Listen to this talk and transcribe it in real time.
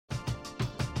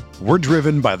We're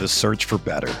driven by the search for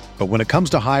better. But when it comes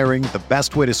to hiring, the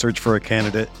best way to search for a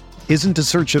candidate isn't to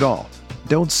search at all.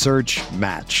 Don't search,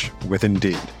 match with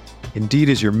Indeed. Indeed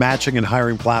is your matching and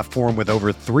hiring platform with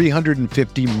over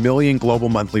 350 million global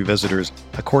monthly visitors,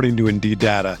 according to Indeed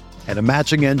data, and a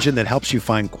matching engine that helps you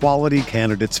find quality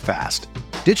candidates fast.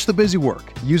 Ditch the busy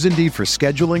work. Use Indeed for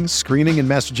scheduling, screening, and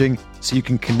messaging so you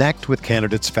can connect with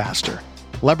candidates faster.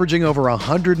 Leveraging over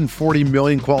 140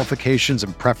 million qualifications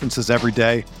and preferences every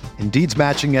day, Indeed's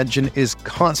matching engine is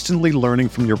constantly learning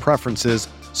from your preferences,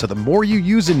 so the more you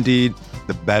use Indeed,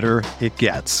 the better it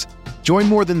gets. Join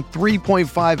more than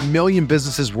 3.5 million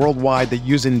businesses worldwide that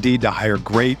use Indeed to hire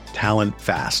great talent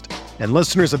fast. And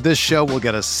listeners of this show will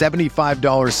get a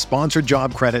 $75 sponsored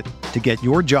job credit to get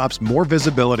your jobs more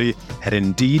visibility at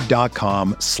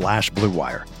Indeed.com/Blue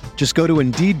Wire. Just go to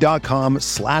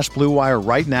Indeed.com/Blue Wire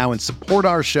right now and support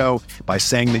our show by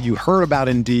saying that you heard about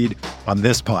Indeed on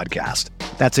this podcast.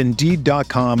 That's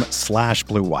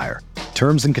Indeed.com/Blue Wire.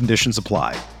 Terms and conditions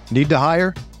apply. Need to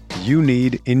hire? You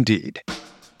need Indeed.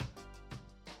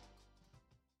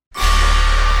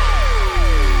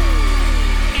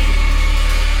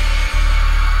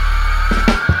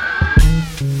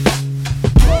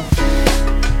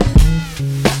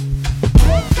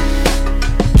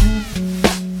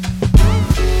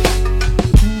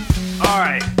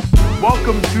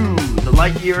 Welcome to the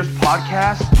Light Years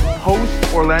podcast.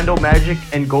 Post Orlando Magic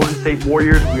and Golden State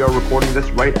Warriors. We are recording this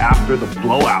right after the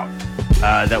blowout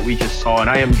that we just saw, and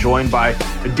I am joined by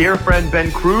a dear friend,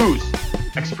 Ben Cruz,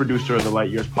 ex-producer of the Light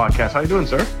Years podcast. How you doing,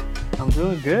 sir? I'm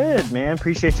doing good, man.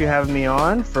 Appreciate you having me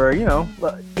on for, a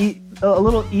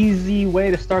little easy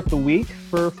way to start the week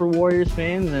for Warriors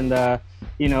fans. And,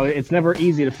 it's never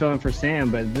easy to fill in for Sam,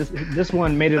 but this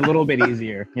one made it a little bit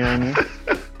easier. You know what I mean?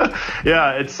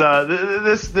 Yeah, it's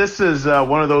this is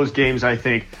one of those games. I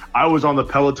think I was on the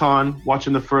Peloton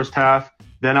watching the first half.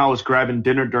 Then I was grabbing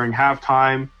dinner during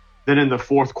halftime. Then in the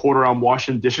fourth quarter, I'm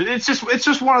washing dishes. It's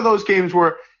just one of those games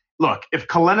where, look, if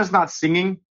Kalena's not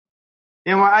singing,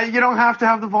 you don't have to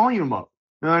have the volume up.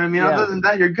 You know what I mean? Yeah. Other than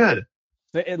that, you're good.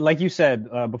 Like you said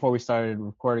before we started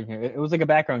recording here, it was like a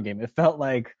background game. It felt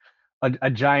like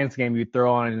a Giants game you'd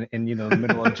throw on in the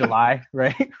middle of July,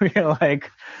 right? You're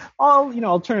like,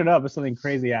 I'll turn it up if something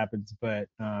crazy happens. But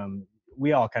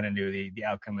we all kind of knew the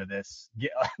outcome of this. Yeah,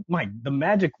 Mike, the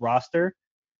Magic roster,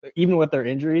 even with their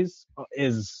injuries,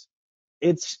 it's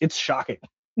shocking.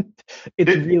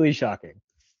 It's really shocking.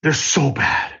 They're so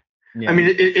bad. Yeah. I mean,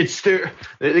 they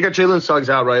got Jalen Suggs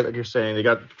out, right? Like you're saying, they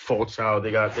got Fultz out.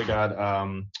 They got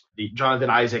the Jonathan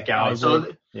Isaac out. So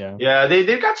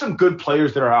they've got some good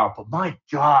players that are out. But my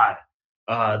God,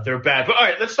 they're bad. But all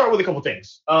right, let's start with a couple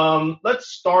things. Let's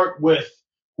start with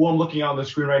who I'm looking on the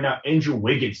screen right now, Andrew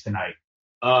Wiggins tonight.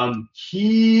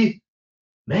 He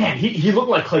looked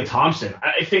like Klay Thompson.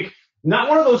 I think not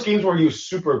one of those games where he was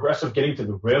super aggressive getting to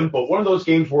the rim, but one of those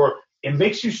games where it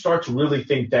makes you start to really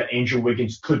think that Andrew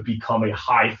Wiggins could become a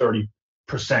high 30%,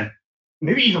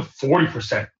 maybe even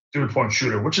 40% three-point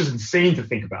shooter, which is insane to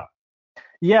think about.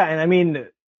 Yeah, and I mean,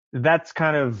 that's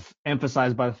kind of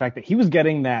emphasized by the fact that he was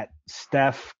getting that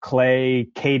Steph,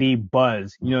 Klay, KD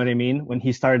buzz, you know what I mean, when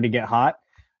he started to get hot.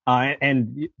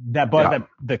 And that buzz that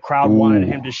the crowd wanted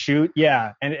him to shoot.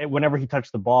 Yeah, and whenever he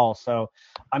touched the ball. So,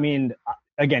 I mean,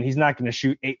 again, he's not going to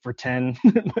shoot 8 for 10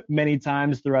 many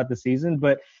times throughout the season.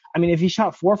 But, I mean, if he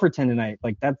shot 4 for 10 tonight,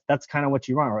 like that's kind of what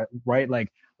you want, right? Like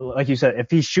you said, if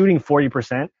he's shooting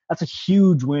 40%, that's a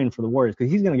huge win for the Warriors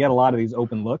because he's going to get a lot of these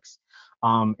open looks.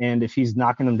 And if he's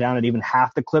knocking them down at even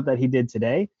half the clip that he did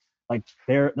today, like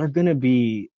the Warriors are going to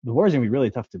be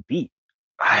really tough to beat.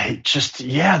 That's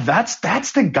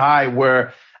the guy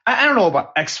where I don't know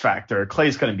about X Factor.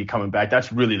 Klay's going to be coming back.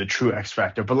 That's really the true X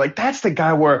Factor. But like, that's the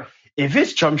guy where if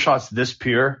his jump shot's this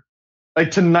pure,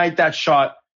 like tonight, that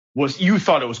shot you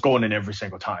thought it was going in every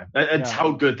single time. That's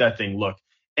how good that thing looked.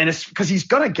 And it's because he's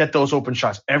going to get those open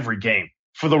shots every game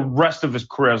for the rest of his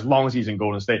career, as long as he's in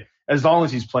Golden State, as long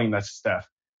as he's playing that Steph.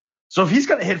 So if he's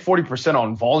going to hit 40%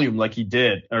 on volume like he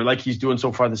did, or like he's doing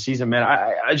so far this season,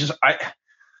 man,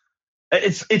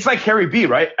 it's like Harry B,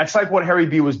 right? It's like what Harry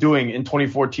B was doing in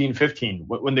 2014-15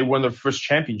 when they won their first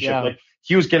championship. Yeah. Like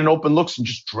he was getting open looks and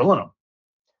just drilling them.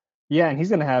 Yeah, and he's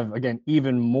going to have, again,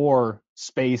 even more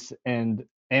space and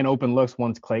open looks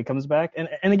once Klay comes back. And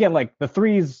again, like the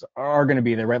threes are going to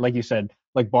be there, right? Like you said,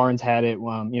 like Barnes had it,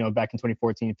 back in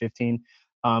 2014-15.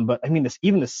 But I mean,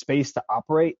 even the space to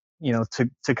operate,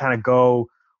 to kind of go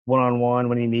one-on-one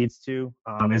when he needs to,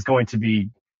 is going to be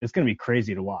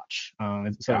crazy to watch.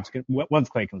 It's good once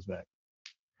Klay comes back.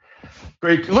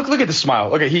 Great. Look at the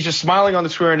smile. Okay, he's just smiling on the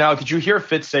screen now. Did you hear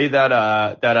Fitz say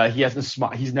that he hasn't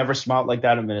smiled? He's never smiled like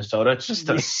that in Minnesota. It's just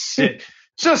a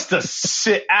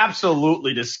sick,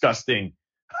 absolutely disgusting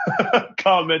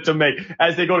comment to make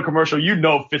as they go to commercial.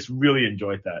 Fitz really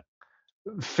enjoyed that.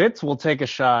 Fitz will take a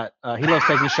shot. He loves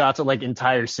taking shots at like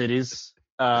entire cities.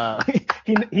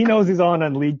 He knows he's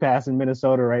on League Pass in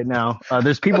Minnesota right now.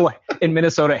 There's people in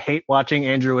Minnesota hate watching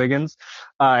Andrew Wiggins,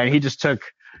 and he just took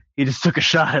a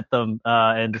shot at them,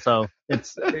 and so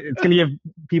it's gonna give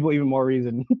people even more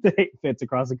reason to hate Fitz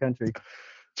across the country.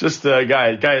 Just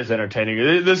guy is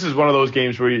entertaining. This is one of those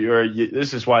games where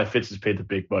this is why Fitz is paid the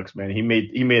big bucks, man. He made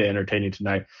it entertaining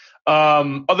tonight.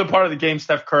 Other part of the game,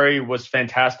 Steph Curry was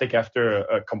fantastic after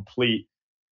a complete.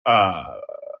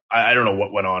 I don't know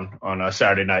what went on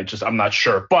Saturday night. I'm not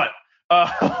sure. But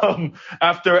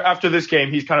after this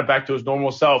game, he's kind of back to his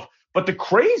normal self. But the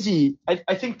crazy,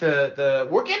 I think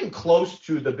we're getting close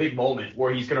to the big moment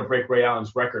where he's going to break Ray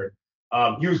Allen's record.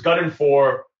 He was gunning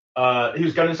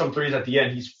some threes at the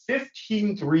end. He's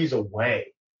 15 threes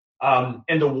away.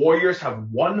 And the Warriors have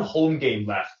one home game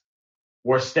left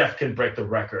where Steph can break the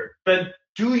record. But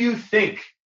do you think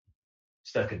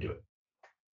Steph can do it?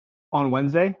 On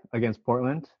Wednesday against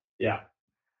Portland? Yeah.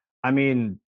 I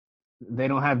mean, they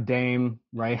don't have Dame,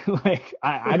 right? Like,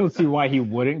 I don't see why he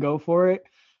wouldn't go for it.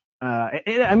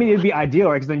 It'd be ideal,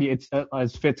 right? Because then it's,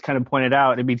 as Fitz kind of pointed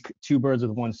out, it'd be two birds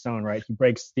with one stone, right? He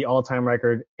breaks the all-time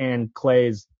record and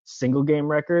Clay's single-game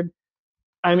record.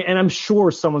 And I'm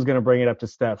sure someone's going to bring it up to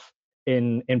Steph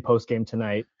in post-game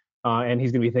tonight, and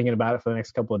he's going to be thinking about it for the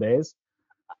next couple of days.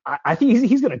 I think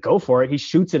he's going to go for it. He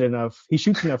shoots enough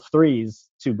threes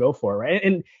to go for it,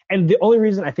 right? And the only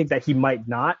reason I think that he might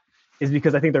not is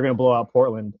because I think they're going to blow out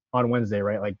Portland on Wednesday,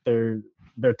 right? Like they're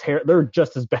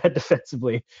just as bad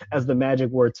defensively as the Magic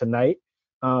were tonight.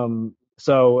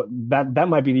 So that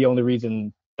might be the only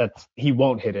reason that he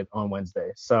won't hit it on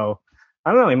Wednesday. So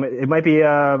I don't know. It might be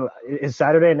is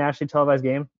Saturday a nationally televised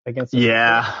game against?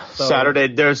 So,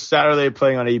 Saturday. There's Saturday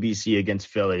playing on ABC against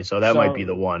Philly, so that might be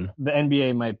the one. The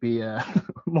NBA might be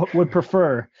would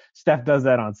prefer Steph does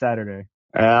that on Saturday.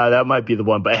 That might be the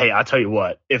one. But hey, I'll tell you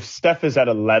what. If Steph is at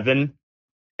 11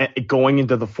 going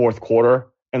into the fourth quarter,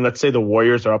 and let's say the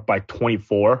Warriors are up by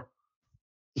 24,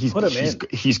 he's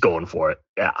going for it.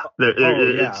 Yeah.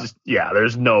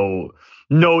 There's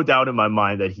no doubt in my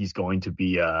mind that he's going to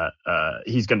be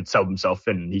he's going to sub himself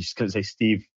in, and he's just going to say,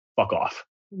 Steve, fuck off.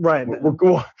 Right.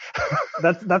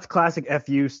 That's classic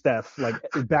FU Steph, like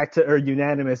back to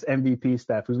unanimous MVP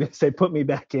Steph, who's going to say, put me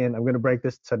back in. I'm going to break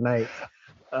this tonight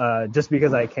just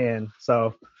because I can.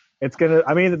 So it's going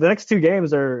to, the next two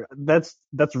games that's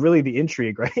really the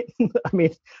intrigue,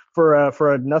 right?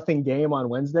 For a nothing game on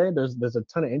Wednesday, there's a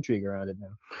ton of intrigue around it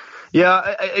now.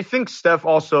 Yeah. I think Steph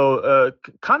also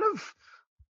kind of,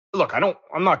 look,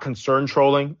 I'm not concerned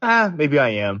trolling. Maybe I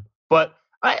am, but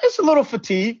it's a little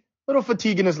fatigue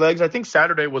in his legs. I think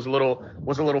Saturday was a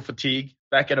little fatigue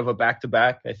back end of a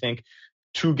back-to-back. I think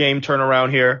 2-game turnaround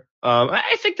here.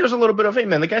 I think there's a little bit of, hey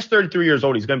man, the guy's 33 years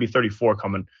old. He's going to be 34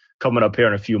 coming up here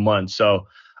in a few months. So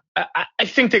I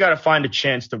think they got to find a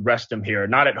chance to rest him here.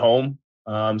 Not at home.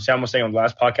 Sam was saying on the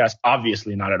last podcast,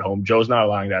 obviously not at home. Joe's not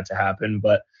allowing that to happen,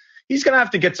 but he's going to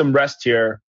have to get some rest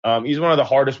here. He's one of the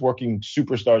hardest working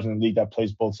superstars in the league that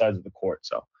plays both sides of the court.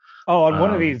 So, on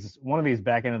one of these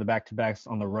back end of the back-to-backs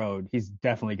on the road, he's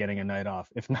definitely getting a night off,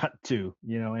 if not two.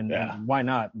 And why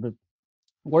not? The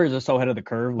Warriors are so ahead of the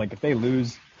curve. Like if they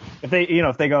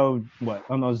go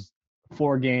on those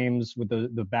 4 games with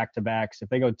the back-to-backs, if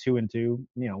they go 2-2,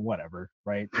 whatever,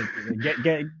 right?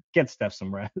 Get Steph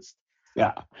some rest.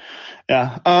 Yeah.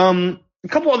 A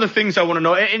couple other things I want to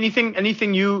know.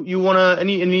 Anything you want to,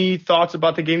 any thoughts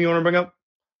about the game you want to bring up?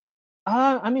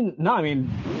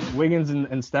 Wiggins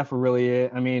and Steph were really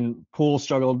it. Poole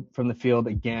struggled from the field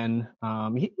again.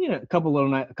 A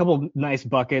couple nice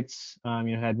buckets.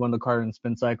 Had Wendell Carter in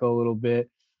spin cycle a little bit.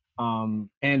 And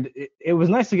it was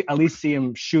nice to at least see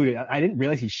him shoot it. I didn't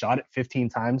realize he shot it 15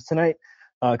 times tonight.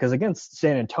 Because against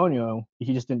San Antonio,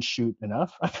 he just didn't shoot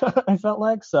enough, I felt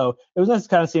like. So it was nice to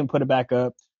kind of see him put it back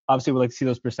up. Obviously, we'd like to see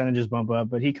those percentages bump up,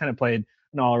 but he kind of played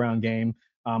an all-around game.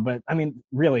 But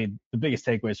really, the biggest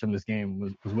takeaways from this game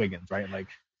was Wiggins, right? Like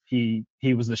he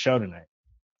was the show tonight.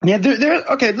 Yeah,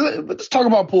 okay. Let's talk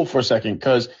about Poole for a second,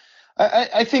 because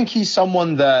I think he's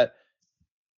someone that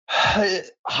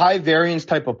high variance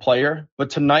type of player. But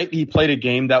tonight he played a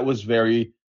game that was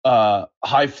very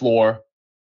high floor,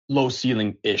 low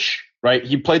ceiling ish, right?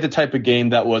 He played the type of game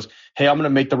that was, hey, I'm going to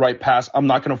make the right pass. I'm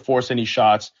not going to force any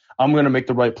shots. I'm going to make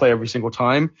the right play every single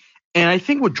time. And I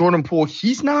think with Jordan Poole,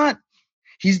 he's not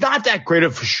that great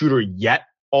of a shooter yet.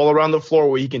 all around the floor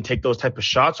where he can take those type of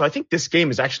shots. So I think this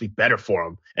game is actually better for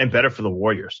him and better for the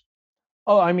Warriors.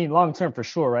 Oh, I mean, long term for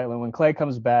sure, right? Like when Clay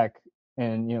comes back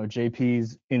and,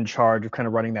 JP's in charge of kind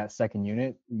of running that second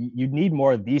unit, you need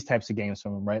more of these types of games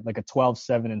from him, right? Like a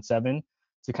 12-7-7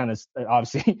 to kind of,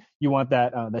 obviously you want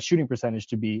that shooting percentage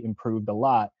to be improved a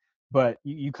lot, but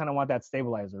you kind of want that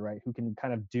stabilizer, right? Who can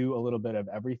kind of do a little bit of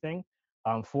everything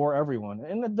for everyone.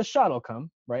 And the shot will come,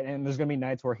 right? And there's going to be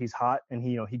nights where he's hot and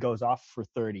he goes off for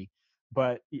 30,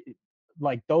 but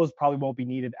like those probably won't be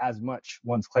needed as much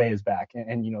once Clay is back,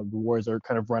 and the Warriors are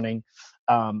kind of running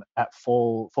at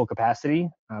full capacity,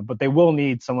 but they will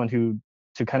need someone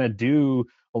to kind of do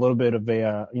a little bit of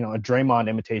a Draymond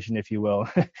imitation, if you will,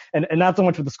 and not so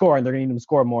much with the score, and they're going to need him to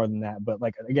score more than that, but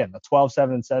like again, the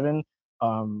 12-7-7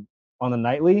 on the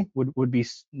nightly would be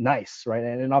nice, right?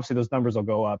 And obviously those numbers will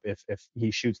go up if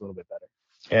he shoots a little bit better.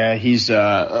 Yeah, he's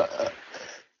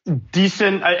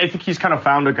decent. I think he's kind of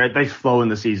found a nice flow in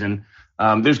the season.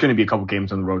 There's going to be a couple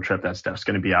games on the road trip that Steph's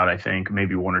going to be out, I think,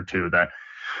 maybe one or two that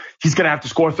he's going to have to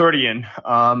score 30 in,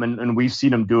 and we've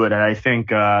seen him do it, and I think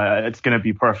it's going to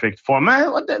be perfect for him.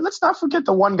 Let's not forget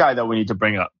the one guy that we need to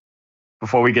bring up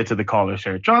before we get to the callers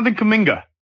here, Jonathan Kuminga.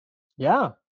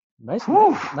 Yeah,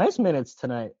 nice minutes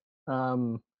tonight.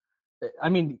 I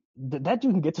mean, that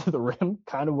dude can get to the rim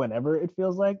kind of whenever, it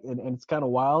feels like, and it's kind of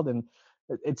wild, and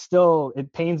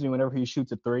it pains me whenever he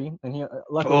shoots a three, and he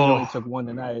luckily he only took one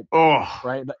tonight.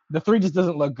 Right, the three just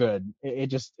doesn't look good.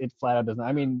 It flat out doesn't.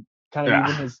 I mean, kind of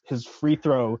even his free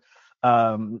throw,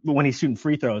 when he's shooting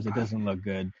free throws, it doesn't look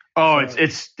good.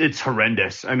 It's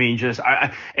horrendous. I mean,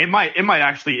 it might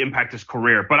actually impact his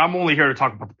career, but I'm only here to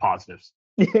talk about the positives.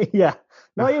 Yeah,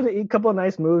 no, he had a couple of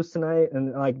nice moves tonight,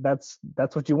 and like that's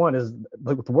what you want. Is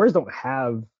like the Warriors don't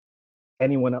have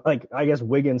anyone, like I guess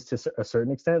Wiggins to a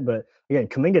certain extent, but again,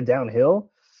 Kuminga downhill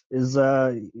is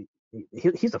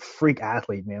he's a freak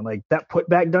athlete, man. Like that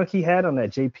putback dunk he had on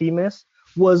that JP miss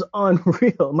was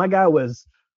unreal. My guy was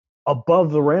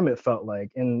above the rim, it felt like,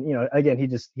 and again,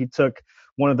 he took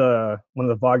one of the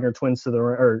Wagner twins to the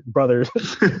rim, or brothers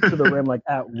to the rim like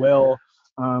at will.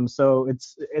 So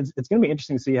it's going to be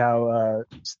interesting to see how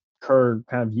Kerr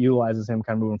kind of utilizes him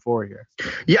kind of moving forward here.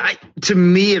 Yeah, to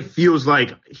me, it feels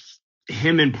like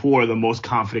him and Poole are the most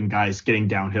confident guys getting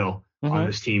downhill on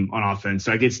this team on offense.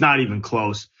 Like it's not even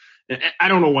close. I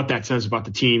don't know what that says about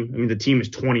the team. I mean, the team is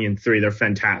 20-3. They're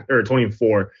fantastic, or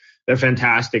 20-4. They're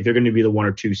fantastic. They're going to be the 1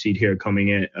 or 2 seed here going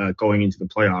into the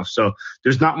playoffs. So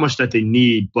there's not much that they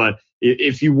need. But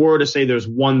if you were to say there's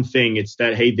one thing, it's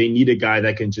that, hey, they need a guy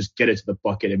that can just get it to the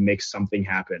bucket and make something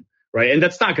happen, right? And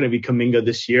that's not going to be Kuminga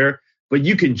this year. But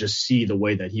you can just see the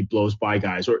way that he blows by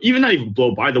guys, or even not even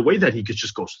blow by, the way that he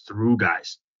just goes through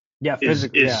guys. Yeah,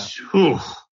 physically.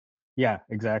 Yeah,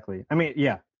 exactly. I mean,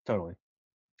 yeah, totally.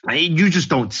 You just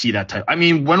don't see that type. I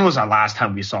mean, when was the last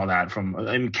time we saw that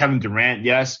from Kevin Durant?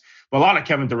 Yes, but a lot of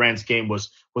Kevin Durant's game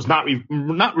was not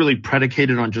really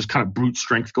predicated on just kind of brute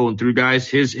strength going through guys.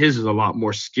 His is a lot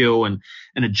more skill and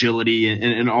agility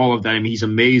and all of that. I mean, he's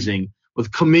amazing.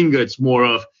 With Kuminga, it's more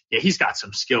of, yeah, he's got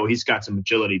some skill, he's got some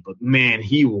agility, but man,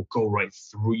 he will go right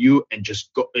through you and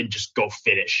just go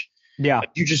finish. Yeah.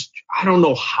 Like I don't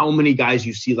know how many guys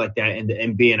you see like that in the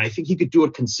NBA, and I think he could do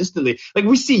it consistently. Like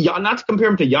we see, not to compare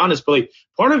him to Giannis, but like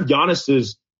part of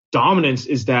Giannis's dominance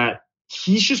is that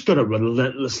he's just going to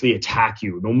relentlessly attack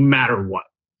you no matter what.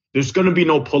 There's going to be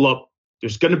no pull up.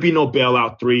 There's going to be no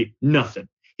bailout three, nothing.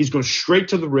 He's going straight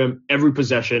to the rim every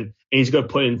possession, and he's going to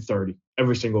put in 30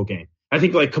 every single game. I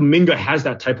think like Kuminga has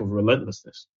that type of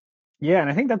relentlessness. Yeah,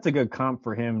 and I think that's a good comp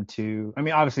for him too. I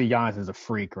mean, obviously Giannis is a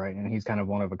freak, right? And he's kind of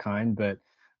one of a kind. But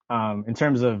in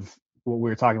terms of what we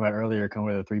were talking about earlier,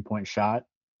 coming with a 3-point shot,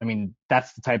 I mean,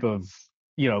 that's the type of,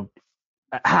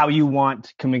 how you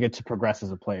want Kuminga to progress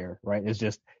as a player, right? It's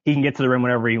just he can get to the rim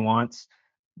whenever he wants.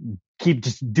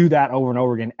 Just do that over and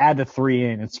over again. Add the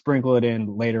 3 in and sprinkle it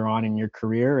in later on in your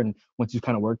career. And once you've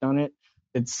kind of worked on it,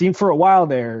 it seemed for a while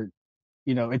there,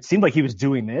 it seemed like he was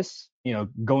doing this,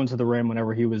 going to the rim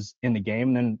whenever he was in the game.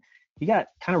 And then he got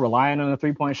kind of relying on the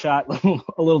 3-point shot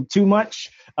a little too much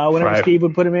whenever Steve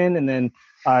would put him in. And then,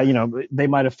 they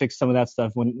might have fixed some of that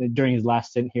stuff during his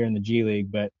last stint here in the G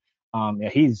League. But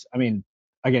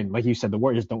again, like you said, the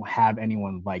Warriors don't have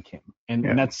anyone like him.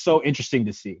 And that's so interesting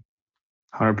to see.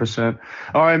 100%.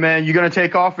 All right, man, you going to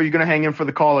take off or you going to hang in for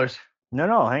the callers?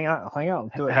 No, hang out.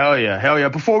 Do it. Hell yeah.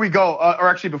 Before we go, or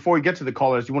actually before we get to the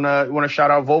callers, you wanna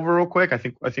shout out Vover real quick? I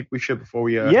think we should before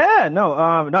we.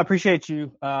 I appreciate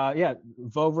you.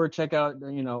 Vover, check out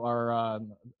our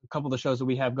couple of the shows that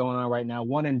we have going on right now,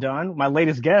 One and Done. My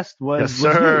latest guest was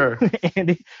sir. You.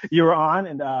 Andy, you were on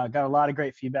and got a lot of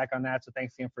great feedback on that. So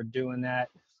thanks again for doing that.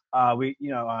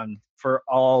 For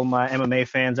all my MMA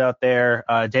fans out there,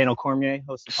 Daniel Cormier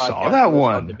hosts the podcast. Saw that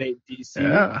one. Debate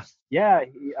DC. Yeah.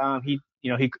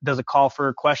 He does a call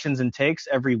for questions and takes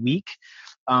every week.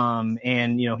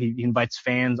 He invites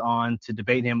fans on to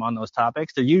debate him on those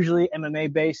topics. They're usually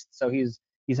MMA based. So he's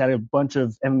had a bunch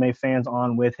of MMA fans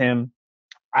on with him.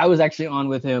 I was actually on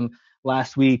with him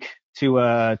last week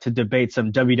to debate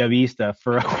some WWE stuff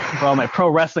for all my pro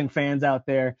wrestling fans out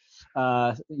there.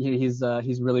 He's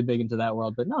really big into that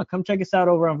world. But no, come check us out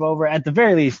over on Vover. At the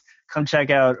very least, come check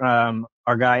out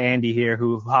our guy Andy here,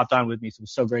 who hopped on with me. So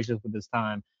was so gracious with his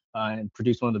time and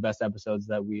produced one of the best episodes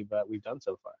that we've done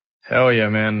so far. Hell yeah,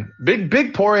 man!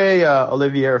 Big Poirier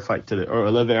Oliveira fight today, or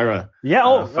Oliveira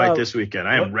fight this weekend.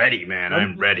 I am ready, man.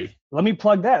 I'm ready. Let me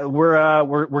plug that.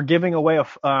 We're giving away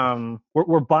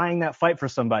we're buying that fight for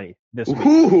somebody this week.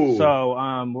 Ooh.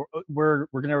 So we're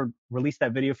gonna release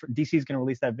that video. DC's gonna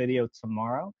release that video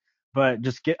tomorrow. But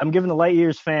I'm giving the Light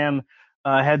Years fam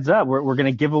heads up. We're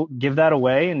gonna give that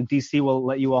away, and DC will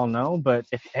let you all know. But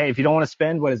if you don't want to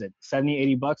spend, what is it,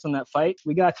 $70-$80 on that fight,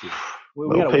 we got you. We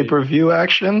got pay-per-view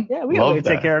action. Yeah, we got to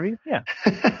take care of you. Yeah.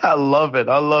 I love it.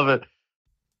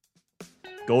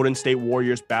 Golden State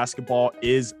Warriors basketball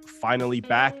is finally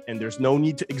back, and there's no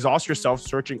need to exhaust yourself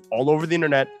searching all over the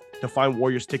internet to find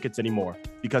Warriors tickets anymore,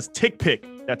 because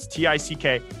TickPick, that's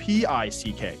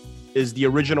TickPick, is the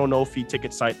original no-fee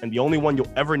ticket site and the only one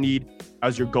you'll ever need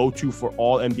as your go-to for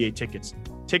all NBA tickets.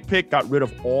 TickPick got rid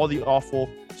of all the awful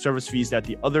service fees that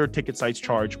the other ticket sites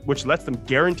charge, which lets them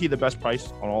guarantee the best price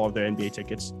on all of their NBA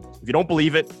tickets. If you don't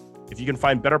believe it, if you can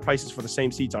find better prices for the same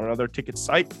seats on another ticket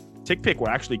site, TickPick will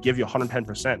actually give you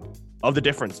 110% of the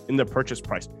difference in the purchase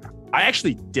price. I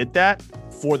actually did that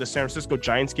for the San Francisco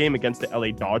Giants game against the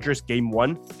LA Dodgers, game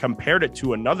 1, compared it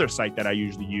to another site that I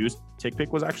usually use. TickPick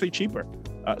was actually cheaper.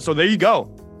 So there you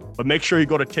go. But make sure you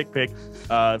go to TickPick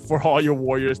for all your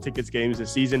Warriors tickets games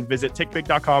this season. Visit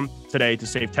TickPick.com today to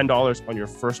save $10 on your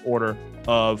first order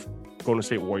of Golden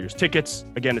State Warriors tickets.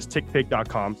 Again, it's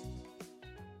TickPick.com.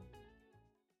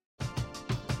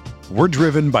 We're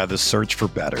driven by the search for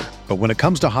better. But when it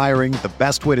comes to hiring, the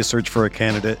best way to search for a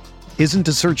candidate isn't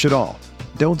to search at all.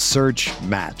 Don't search,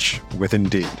 match with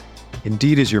Indeed.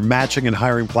 Indeed is your matching and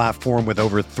hiring platform with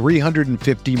over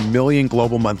 350 million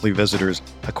global monthly visitors,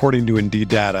 according to Indeed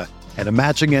data, and a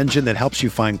matching engine that helps you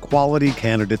find quality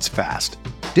candidates fast.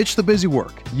 Ditch the busy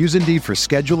work. Use Indeed for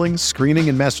scheduling, screening,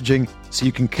 and messaging so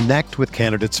you can connect with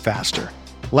candidates faster.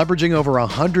 Leveraging over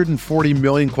 140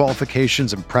 million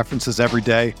qualifications and preferences every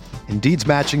day, Indeed's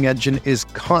matching engine is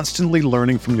constantly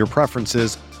learning from your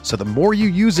preferences, so the more you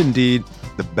use Indeed,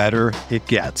 the better it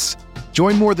gets.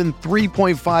 Join more than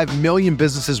 3.5 million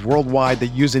businesses worldwide that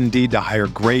use Indeed to hire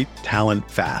great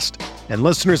talent fast. And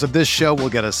listeners of this show will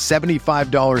get a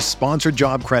 $75 sponsored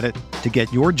job credit to get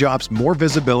your jobs more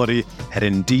visibility at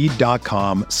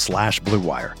Indeed.com/Blue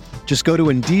Wire. Just go to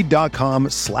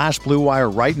Indeed.com/Blue Wire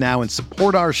right now and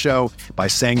support our show by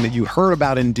saying that you heard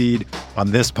about Indeed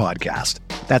on this podcast.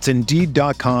 That's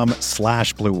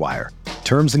Indeed.com/Blue Wire.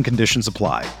 Terms and conditions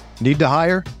apply. Need to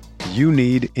hire? You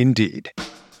need Indeed.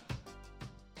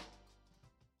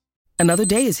 Another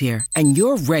day is here, and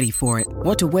you're ready for it.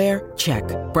 What to wear? Check.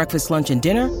 Breakfast, lunch, and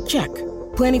dinner? Check.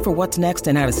 Planning for what's next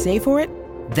and how to save for it?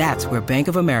 That's where Bank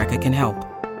of America can help.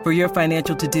 For your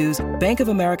financial to-dos, Bank of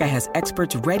America has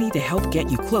experts ready to help get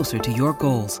you closer to your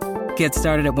goals. Get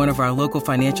started at one of our local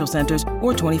financial centers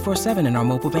or 24/7 in our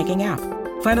mobile banking app.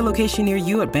 Find a location near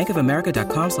you at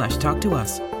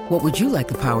bankofamerica.com/talktous. What would you like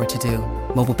the power to do?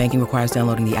 Mobile banking requires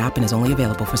downloading the app and is only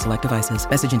available for select devices.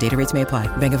 Message and data rates may apply.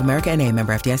 Bank of America NA,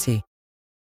 member FDIC.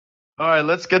 All right,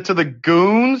 let's get to the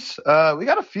goons. We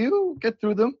got a few. Get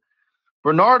through them.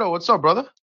 Bernardo, what's up, brother?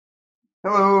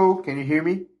 Hello, can you hear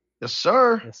me? Yes,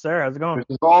 sir. Yes, sir. How's it going?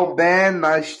 First of all, Ben,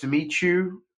 nice to meet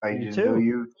you. I You didn't too. know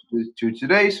you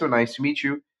today, so nice to meet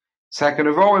you. Second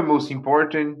of all, and most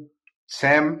important,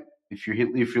 Sam, if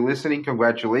you're listening,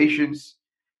 congratulations.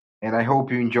 And I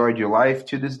hope you enjoyed your life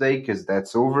to this day, because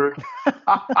that's over.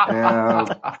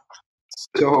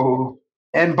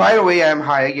 And by the way, I'm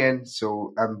high again,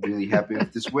 so I'm really happy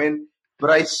with this win. But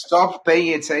I stopped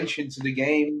paying attention to the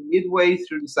game midway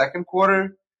through the second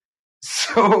quarter.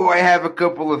 So I have a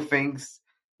couple of things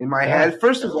in my head.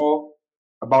 First of all,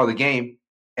 about the game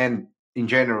and in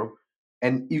general.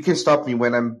 And you can stop me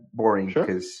when I'm boring,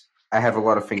 because I have a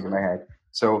lot of things in my head.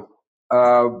 So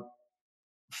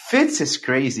Fitz is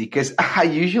crazy, because I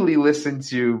usually listen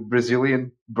to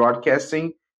Brazilian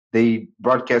broadcasting. They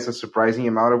broadcast a surprising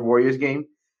amount of Warriors game.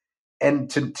 and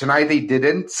tonight they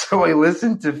didn't. So I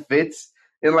listened to Fitz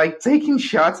and like taking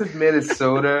shots at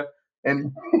Minnesota,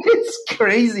 and it's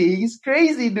crazy. He's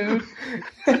crazy, dude.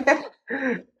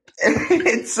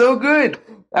 It's so good.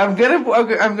 I'm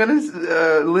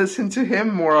gonna listen to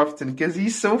him more often because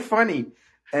he's so funny.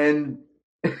 And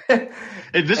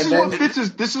this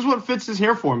is what Fitz is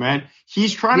here for, man.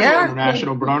 He's trying to go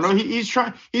international, Bernardo. He's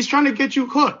trying to get you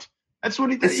hooked. That's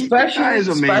what he does.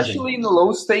 Especially in the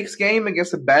low stakes game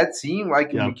against a bad team,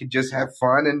 like we could just have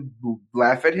fun and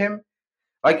laugh at him.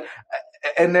 Like,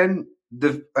 and then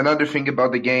another thing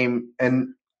about the game,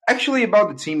 and actually about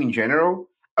the team in general,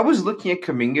 I was looking at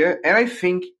Kuminga, and I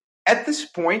think at this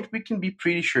point we can be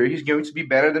pretty sure he's going to be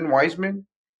better than Wiseman,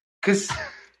 because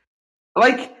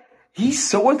like he's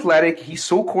so athletic, he's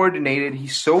so coordinated,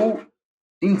 he's so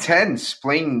intense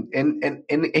playing, and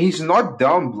he's not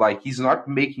dumb. Like, he's not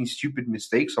making stupid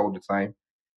mistakes all the time.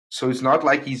 So it's not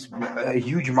like he's a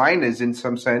huge minus in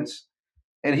some sense.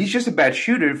 And he's just a bad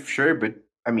shooter, sure, but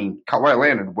I mean, Kawhi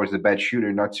Leonard was a bad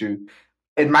shooter, not to.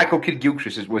 And Michael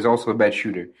Kidd-Gilchrist was also a bad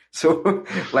shooter. So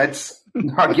let's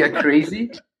not get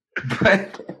crazy.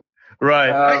 But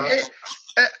right.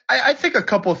 I think a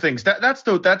couple of things. Let's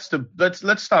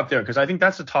stop there, because I think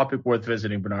that's a topic worth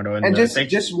visiting, Bernardo. And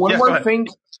just one more thing.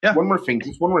 Yeah. One more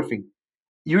thing.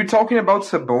 You were talking about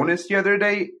Sabonis the other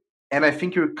day, and I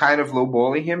think you're kind of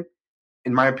lowballing him,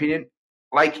 in my opinion.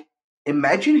 Like,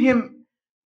 imagine him.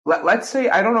 Let's say,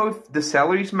 I don't know if the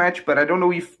salaries match, but I don't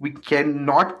know if we can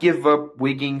not give up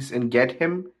Wiggins and get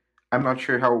him. I'm not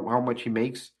sure how much he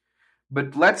makes.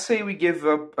 But let's say we give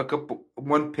up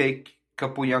one pick,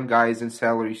 couple young guys and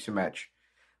salaries to match.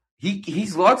 He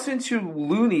slots into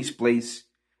Looney's place,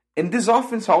 and this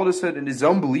offense all of a sudden is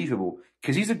unbelievable,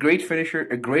 because he's a great finisher,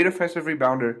 a great offensive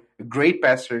rebounder, a great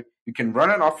passer. You can run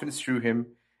an offense through him,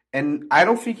 and I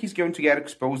don't think he's going to get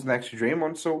exposed next to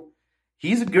Draymond, so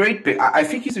he's a great pick. I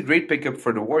think he's a great pickup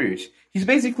for the Warriors. He's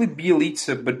basically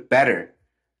Bielitsa, but better.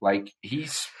 Like,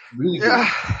 he's really good.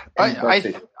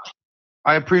 Yeah,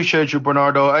 I appreciate you,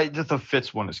 Bernardo. Just the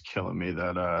Fitz one is killing me.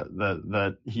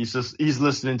 That he's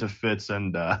listening to Fitz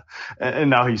and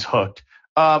now he's hooked.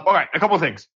 All right, a couple of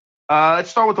things. Let's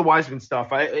start with the Wiseman stuff.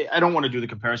 I don't want to do the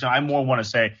comparison. I more want to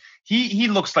say he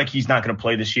looks like he's not going to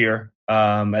play this year.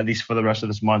 At least for the rest of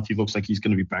this month, he looks like he's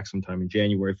going to be back sometime in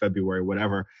January, February,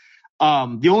 whatever.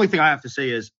 The only thing I have to say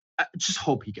is I just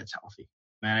hope he gets healthy.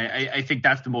 Man, I think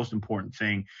that's the most important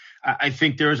thing. I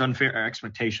think there's unfair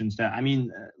expectations that, I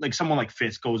mean, like someone like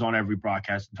Fitz goes on every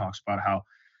broadcast and talks about how,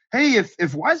 hey,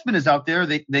 if Wiseman is out there,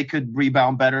 they could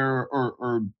rebound better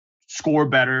or score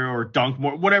better or dunk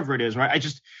more, whatever it is, right? I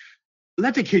just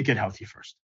let the kid get healthy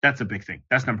first. That's a big thing.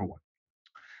 That's number one.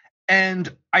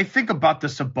 And I think about the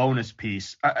Sabonis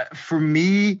piece. For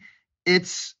me,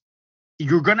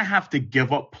 you're going to have to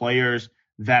give up players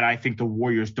that I think the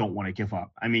Warriors don't want to give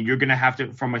up. I mean, you're going to have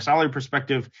to, from a salary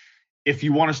perspective, if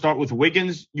you want to start with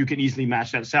Wiggins, you can easily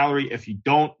match that salary. If you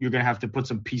don't, you're going to have to put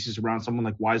some pieces around someone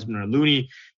like Wiseman or Looney.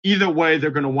 Either way,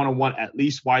 they're going to want at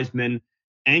least Wiseman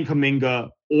and Kuminga,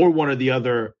 or one or the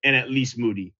other, and at least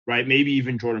Moody, right? Maybe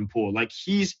even Jordan Poole. Like,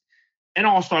 he's an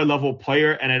all-star level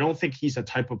player, and I don't think he's a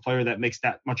type of player that makes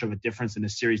that much of a difference in a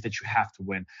series that you have to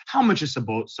win. How much is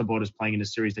Sabonis playing in a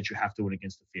series that you have to win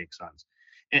against the Phoenix Suns?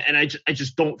 And I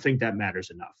just don't think that matters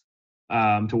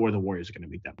enough to where the Warriors are going to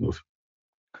make that move.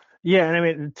 Yeah, and I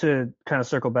mean, to kind of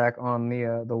circle back on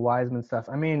the Wiseman stuff,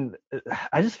 I mean,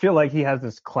 I just feel like he has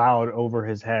this cloud over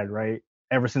his head, right?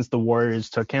 Ever since the Warriors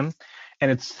took him.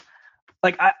 And it's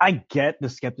like, I get the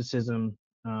skepticism.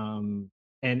 And,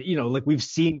 you know, like we've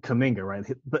seen Kuminga, right?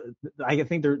 But I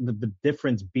think the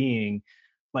difference being,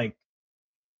 like,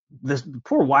 this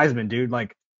poor Wiseman, dude,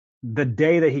 like the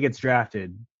day that he gets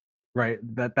drafted, right?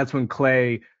 That's when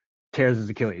Clay tears his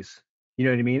Achilles. You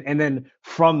know what I mean? And then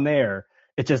from there,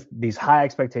 it's just these high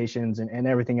expectations and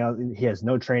everything else. He has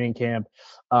no training camp.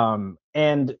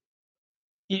 And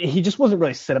he just wasn't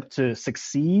really set up to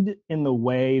succeed in the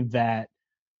way that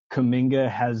Kuminga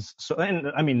has. So, and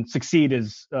I mean, succeed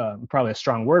is probably a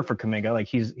strong word for Kuminga. Like,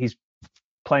 he's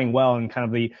playing well in kind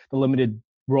of the limited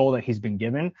role that he's been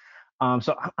given.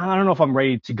 So I don't know if I'm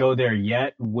ready to go there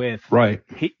yet with right.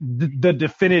 The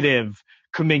definitive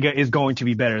Kuminga is going to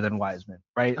be better than Wiseman,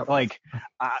 right? Like,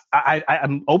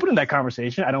 I'm open to that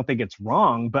conversation. I don't think it's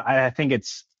wrong, but I think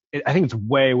it's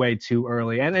way, way too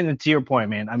early. And then to your point,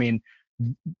 man, I mean,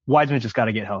 Wiseman just got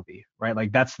to get healthy, right?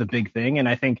 Like, that's the big thing. And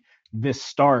I think this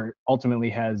start ultimately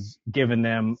has given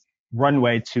them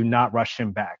runway to not rush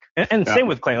him back. And same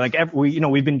with Clay. Like,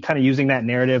 we've been kind of using that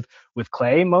narrative with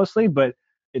Clay mostly, but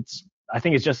I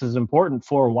think it's just as important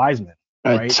for Wiseman,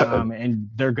 right? And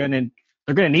they're gonna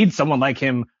need someone like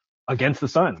him against the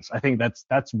Suns. I think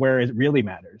that's where it really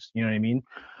matters. You know what I mean?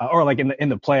 Or like in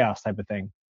the playoffs type of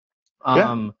thing.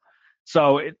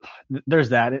 So there's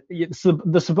that.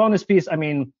 The Sabonis piece. I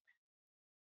mean,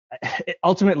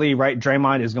 ultimately, right?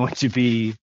 Draymond is going to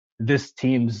be this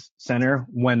team's center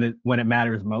when it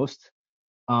matters most.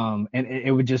 And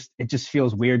it just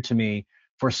feels weird to me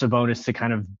for Sabonis to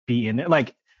kind of be in it.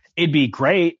 Like, it'd be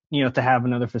great, to have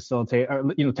another facilitator,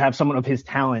 or, to have someone of his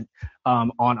talent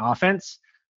on offense.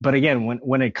 But again,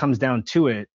 when it comes down to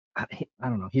it, I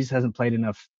don't know. He just hasn't played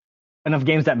enough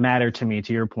games that matter to me,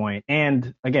 to your point.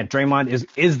 And again, Draymond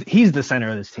he's the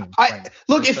center of this team.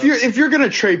 Look, if you're gonna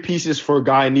trade pieces for a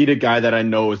guy, I need a guy that I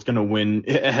know is gonna win.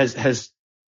 Has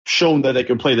shown that they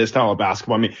can play this style of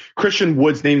basketball. I mean, Christian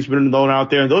Wood's name's been thrown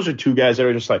out there, and those are two guys that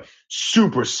are just like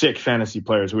super sick fantasy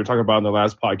players we were talking about in the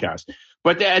last podcast.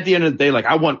 But at the end of the day, like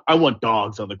I want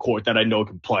dogs on the court that I know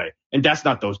can play, and that's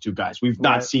not those two guys. We've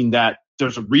not seen that.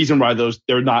 There's a reason why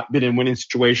they're not been in winning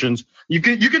situations. You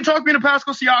can talk me into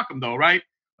Pascal Siakam though, right?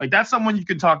 Like that's someone you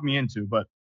can talk me into, but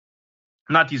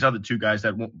not these other two guys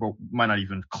that might not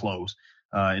even close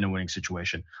in a winning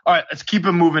situation. All right, let's keep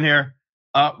it moving here.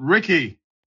 Ricky,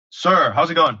 sir, how's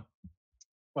it going?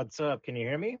 What's up? Can you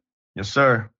hear me? Yes,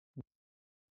 sir.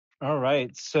 All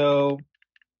right, so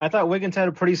I thought Wiggins had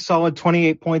a pretty solid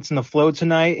 28 points in the flow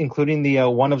tonight, including the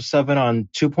 1 of 7 on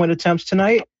 2-point attempts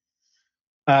tonight.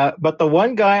 But the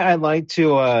one guy I'd like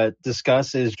to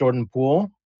discuss is Jordan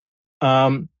Poole.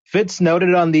 Fitz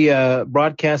noted on the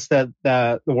broadcast that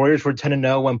the Warriors were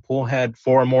 10-0 when Poole had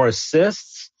 4 or more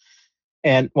assists.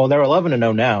 And, well, they're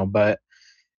 11-0 now. But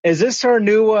is this our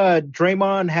new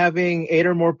Draymond having 8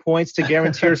 or more points to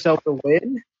guarantee yourself a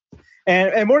win?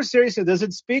 And more seriously, does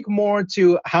it speak more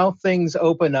to how things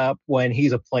open up when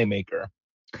he's a playmaker?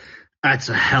 That's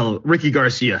a hell. Ricky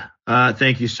Garcia.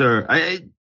 Thank you, sir.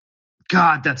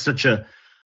 God, that's such a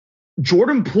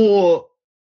Jordan Poole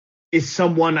is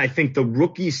someone I think the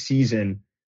rookie season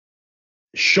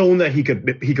shown that he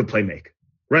could play make,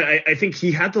 right? I think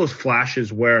he had those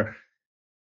flashes where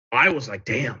I was like,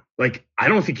 damn, like I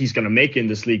don't think he's going to make it in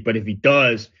this league, but if he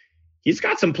does, he's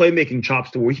got some playmaking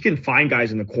chops to where he can find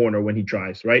guys in the corner when he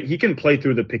drives, right? He can play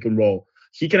through the pick and roll.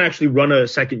 He can actually run a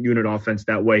second unit offense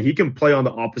that way. He can play on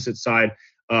the opposite side.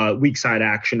 Weak side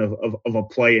action of a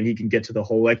play, and he can get to the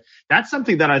hole. Like that's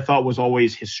something that I thought was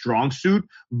always his strong suit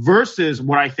versus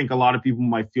what I think a lot of people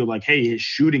might feel like, hey, his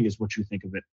shooting is what you think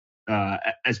of it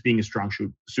as being a strong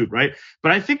suit, right?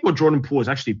 But I think what Jordan Poole is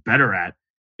actually better at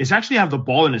is actually have the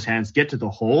ball in his hands, get to the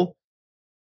hole,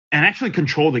 and actually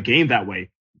control the game that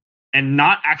way, and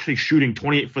not actually shooting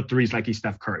 28-foot threes like he's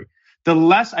Steph Curry. The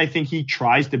less I think he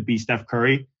tries to be Steph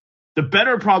Curry, the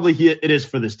better probably it is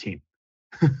for this team.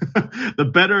 The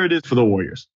better it is for the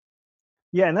Warriors.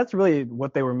 Yeah, and that's really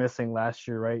what they were missing last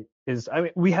year, right?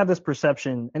 We have this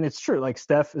perception, and it's true. Like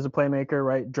Steph is a playmaker,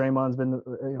 right? Draymond's been,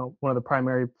 one of the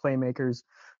primary playmakers,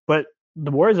 but the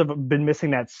Warriors have been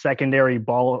missing that secondary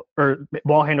ball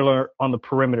handler on the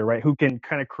perimeter, right? Who can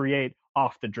kind of create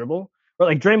off the dribble, or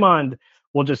like Draymond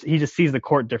he just sees the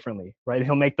court differently, right?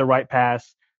 He'll make the right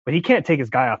pass, but he can't take his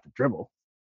guy off the dribble,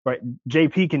 right?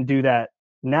 JP can do that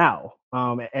now.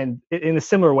 And in a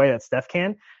similar way that Steph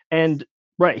can. And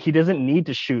right, he doesn't need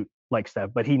to shoot like Steph,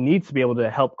 but he needs to be able to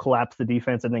help collapse the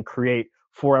defense and then create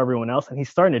for everyone else. And he's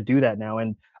starting to do that now.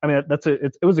 And I mean, that's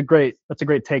a great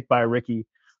take by Ricky,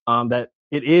 that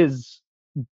it is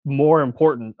more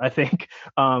important, I think,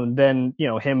 than,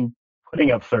 him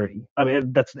putting up 30. I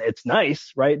mean, it's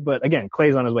nice, right? But again,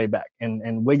 Clay's on his way back,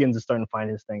 and Wiggins is starting to find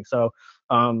his thing. So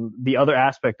the other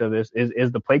aspect of this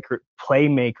is the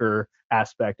playmaker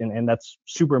aspect, and that's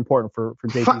super important for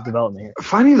JP's development here.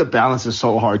 Finding the balance is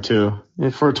so hard too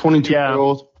for a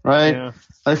 22-year-old, right? Yeah.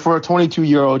 Like for a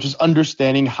 22-year-old, just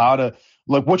understanding how to,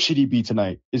 like, what should he be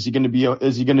tonight? Is he going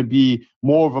to be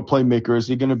more of a playmaker?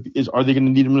 Are they going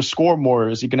to need him to score more?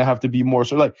 Is he going to have to be more?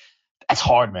 So like, that's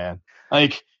hard, man.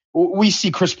 Like we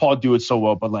see Chris Paul do it so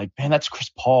well, but like, man, that's Chris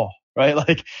Paul, right?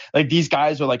 Like these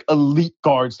guys are like elite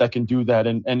guards that can do that,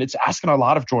 and it's asking a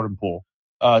lot of Jordan Poole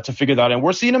to figure that out. And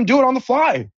we're seeing him do it on the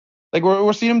fly. Like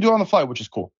we're seeing him do it on the fly, which is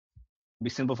cool. Be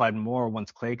simplified more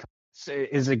once Clay comes.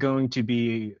 Is it going to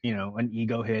be, an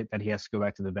ego hit that he has to go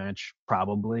back to the bench?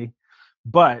 Probably.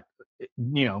 But,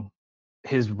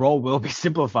 his role will be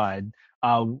simplified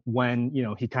when,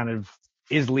 he kind of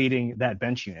is leading that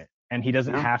bench unit. And he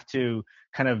doesn't have to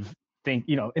kind of think,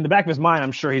 in the back of his mind,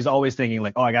 I'm sure he's always thinking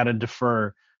like, oh, I got to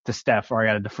defer to Steph, or I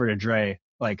got to defer to Dre,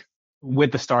 like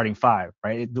with the starting 5,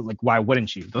 right? Like, why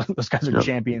wouldn't you? Those guys are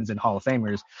champions and Hall of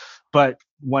Famers. But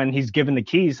when he's given the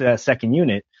keys to that second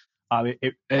unit,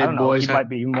 he might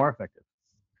be even more effective.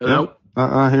 Nope.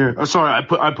 Here. Oh, sorry, I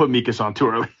put Mikas on too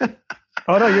early.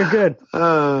 Oh no, you're good.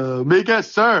 Mikas,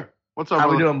 sir. What's up? How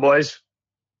we doing, boys?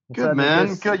 Good,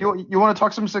 man. Good. You want to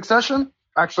talk some Succession?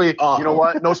 Actually, you know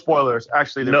what? No spoilers.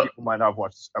 Actually, people might not have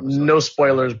watched this episode. No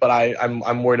spoilers, but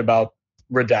I'm worried about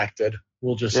Redacted.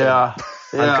 We'll just say I'm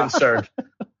concerned.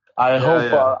 I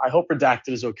hope Redacted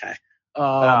is okay.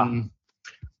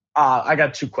 I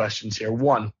got two questions here.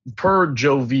 One, per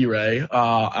Joe V-Ray,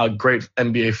 a great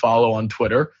NBA follow on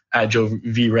Twitter at Joe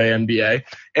V-Ray NBA,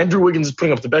 Andrew Wiggins is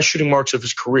putting up the best shooting marks of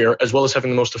his career, as well as having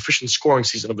the most efficient scoring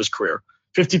season of his career.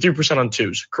 53% on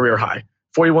twos, career high.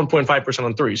 41.5%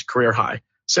 on threes, career high.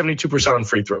 72% on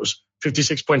free throws.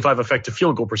 56.5 effective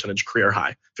field goal percentage, career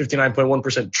high.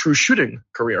 59.1% true shooting,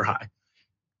 career high.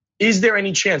 Is there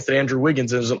any chance that Andrew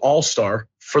Wiggins is an all-star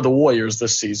for the Warriors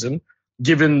this season,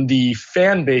 given the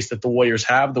fan base that the Warriors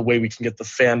have, the way we can get the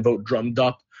fan vote drummed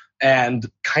up, and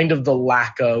kind of the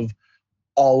lack of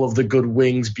all of the good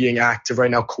wings being active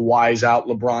right now? Kawhi's out.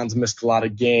 LeBron's missed a lot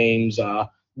of games. The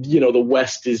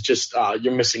West is just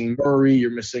you're missing Murray.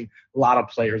 You're missing a lot of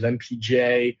players.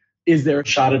 MPJ. Is there a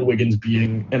shot at Wiggins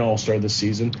being an all-star this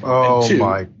season? Oh,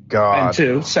 my God. And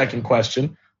two, second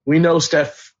question. We know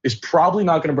Steph is probably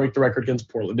not going to break the record against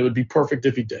Portland. It would be perfect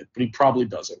if he did, but he probably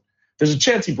doesn't. There's a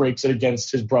chance he breaks it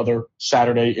against his brother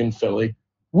Saturday in Philly.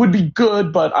 Would be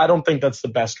good, but I don't think that's the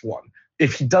best one.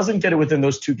 If he doesn't get it within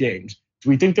those two games, do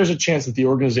we think there's a chance that the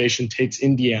organization takes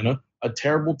Indiana, a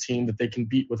terrible team that they can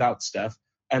beat without Steph,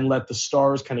 and let the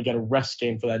Stars kind of get a rest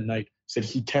game for that night so that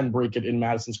he can break it in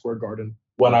Madison Square Garden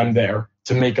when I'm there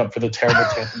to make up for the terrible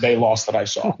Tampa Bay loss that I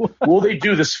saw? Will they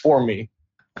do this for me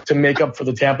to make up for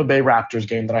the Tampa Bay Raptors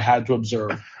game that I had to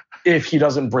observe if he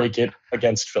doesn't break it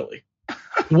against Philly?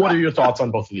 What are your thoughts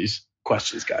on both of these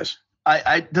questions, guys?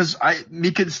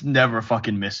 Mikas never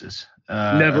fucking misses.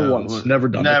 Never once. Never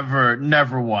done it.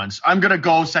 Never once. I'm gonna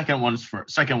go second one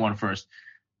first.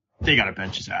 They gotta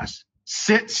bench his ass.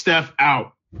 Sit Steph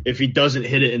out if he doesn't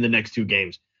hit it in the next two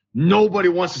games. Nobody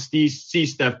wants to see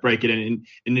Steph break it in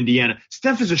Indiana.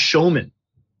 Steph is a showman.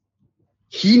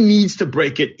 He needs to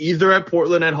break it either at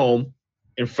Portland at home,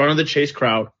 in front of the Chase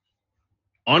crowd,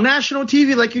 on national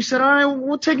TV, like you said. All right,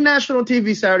 we'll take national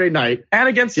TV Saturday night, and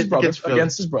against his brother,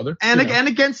 and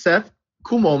against Steph.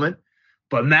 Cool moment.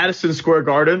 But Madison Square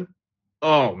Garden,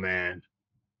 oh man,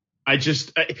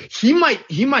 he might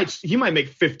make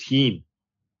 15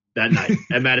 that night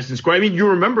at Madison Square. I mean, you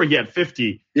remember he had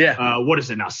 50. Yeah. What is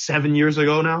it now? 7 years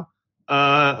ago now.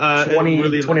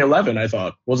 2011, I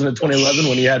thought. Wasn't it 2011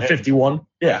 when he had 51?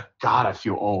 Yeah. God, I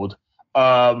feel old.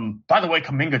 By the way,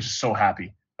 Kuminga's just so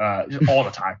happy. All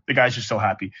the time. The guy's just so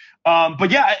happy.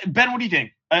 But yeah, Ben, what do you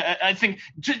think? I think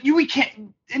we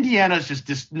can't. Indiana's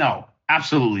just no,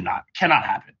 absolutely not. Cannot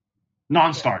happen.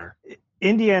 Non-starter.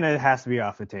 Indiana has to be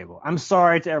off the table. I'm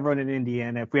sorry to everyone in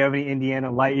Indiana. If we have any Indiana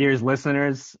Light Years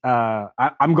listeners,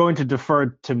 I'm going to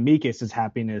defer to Mikas'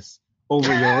 happiness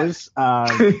over yours.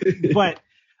 But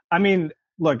I mean,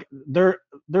 look,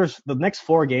 there's the next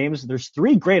 4 games. There's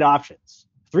 3 great options,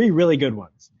 3 really good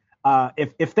ones.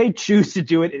 If they choose to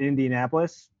do it in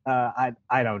Indianapolis, I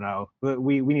don't know.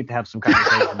 We need to have some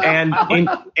conversation.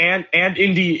 and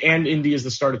Indy is the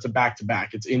start. It's a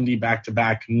back-to-back. It's Indy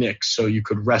back-to-back Knicks. So you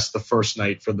could rest the first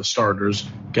night for the starters,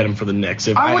 get them for the Knicks.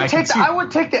 I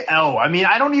would take the L. I mean,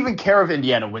 I don't even care if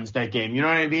Indiana wins that game. You know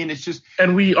what I mean? It's just.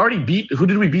 And we already beat. Who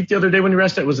did we beat the other day when we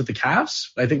rested? Was it the Cavs?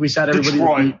 I think we sat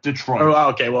everybody. Detroit. Oh,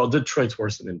 okay. Well, Detroit's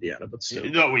worse than Indiana, but still.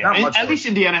 No, yeah. At least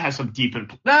Indiana has some deep.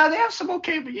 They have some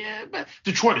okay, but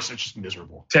Detroit is just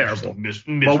miserable. Terrible.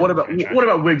 Miserable. Well, what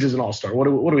about Wiggs as an all-star? What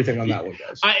do we think on that one,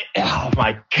 guys? Oh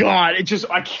my God!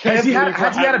 I can't. Has he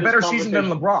had a better season than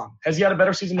LeBron? Has he had a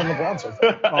better season than LeBron so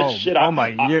far? Oh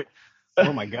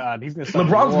my God! He's gonna.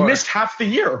 LeBron's missed half the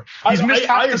year. He's missed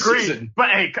half the season. But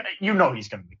hey, you know he's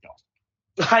gonna make the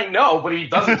All-Star. I know, but he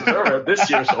doesn't deserve it this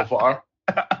year so far.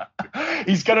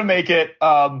 He's gonna make it.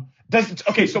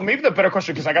 Okay, so maybe the better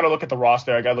question, because I got to look at the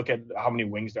roster, I got to look at how many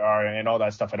wings there are and all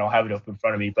that stuff. I don't have it up in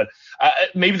front of me, but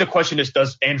maybe the question is,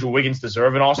 does Andrew Wiggins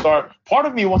deserve an all-star? Part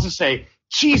of me wants to say,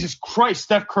 Jesus Christ,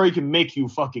 Steph Curry can make you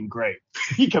fucking great.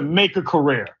 He can make a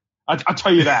career. I'll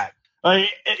tell you that.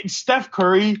 Steph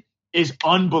Curry is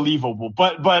unbelievable,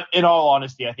 but in all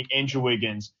honesty, I think Andrew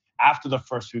Wiggins, after the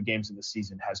first few games of the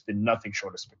season, has been nothing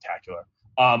short of spectacular.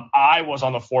 I was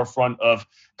on the forefront of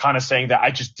kind of saying that I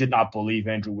just did not believe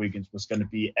Andrew Wiggins was going to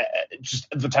be just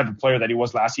the type of player that he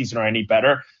was last season or any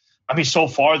better. I mean, so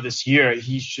far this year,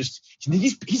 he's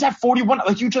at 41.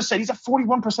 Like you just said, he's at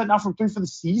 41% now from 3 for the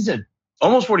season.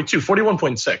 Almost 42,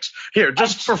 41.6. Here,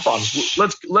 just for fun,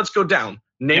 let's go down.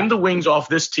 Name the wings off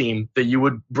this team that you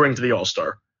would bring to the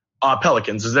All-Star.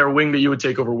 Pelicans. Is there a wing that you would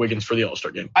take over Wiggins for the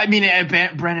All-Star game? I mean,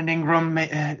 Brandon Ingram,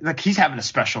 he's having a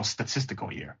special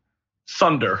statistical year.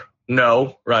 Thunder.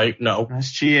 No, right? No.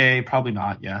 SGA, probably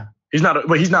not, yeah. He's not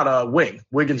a wing.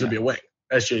 Wiggins would be a wing.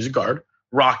 SGA's a guard.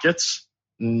 Rockets.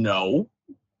 No.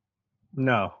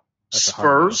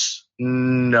 Spurs.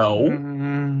 No.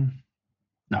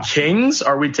 No. Kings.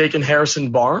 Are we taking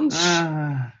Harrison Barnes?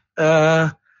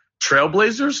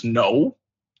 Trailblazers. No.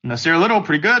 Nasir Little,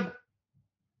 pretty good.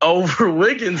 Over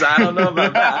Wiggins, I don't know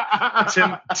about that.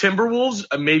 Timberwolves.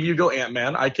 Maybe you go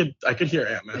Ant-Man. I could hear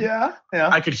Ant-Man. Yeah.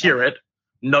 I could hear it.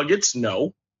 Nuggets.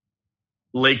 No.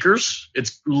 Lakers.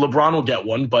 It's LeBron will get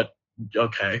one, but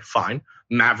okay, fine.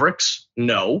 Mavericks.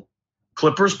 No.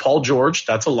 Clippers. Paul George.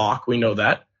 That's a lock. We know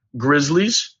that.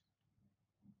 Grizzlies.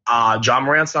 John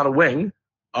Morant's not a wing.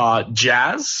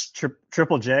 Jazz.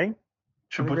 Triple J.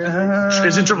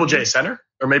 Isn't Triple J center?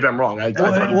 Or maybe I'm wrong.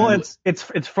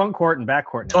 It's front court and back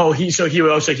court now. Oh, he'd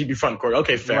be front court.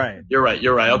 Okay, fair. Right.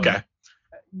 You're right. Okay.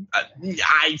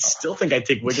 I still think I'd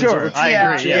take Wiggins. Sure, I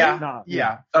agree.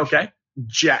 Yeah. Okay.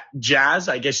 Jazz.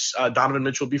 I guess Donovan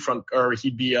Mitchell would be front, or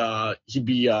he'd be in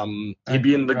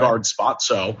the guard spot.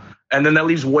 So, and then that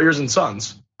leaves Warriors and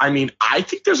Suns. I mean, I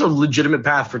think there's a legitimate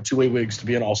path for two-way Wiggs to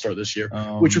be an All-Star this year,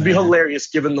 which would be hilarious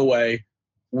given the way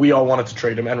we all wanted to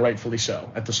trade him, and rightfully so,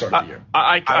 at the start of the year.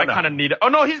 I kind of need it. Oh,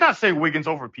 no, he's not saying Wiggins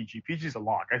over PG. PG's a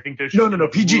lock. I think there's No.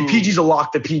 PG's a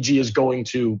lock that PG is going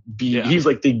to be. Yeah. He's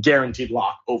like the guaranteed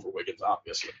lock over Wiggins,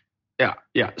 obviously.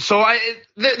 Yeah. So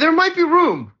there might be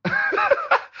room.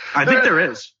 I think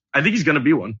there is. I think he's going to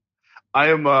be one.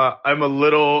 I'm a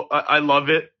little. I love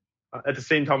it. At the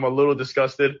same time, I'm a little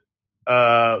disgusted.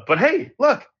 But hey,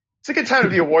 look, it's a good time to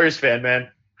be a Warriors fan,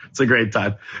 man. It's a great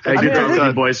time. Hey, good talking to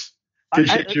you, boys.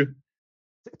 Appreciate you.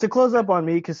 To close up on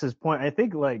Mikas's point, I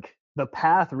think like the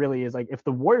path really is like if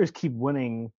the Warriors keep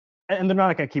winning, and they're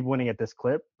not going to keep winning at this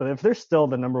clip, but if they're still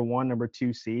the number 1, number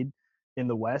 2 seed in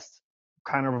the West,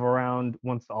 kind of around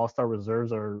once the All-Star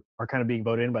reserves are kind of being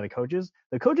voted in by the coaches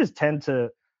tend to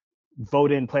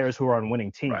vote in players who are on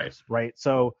winning teams, right?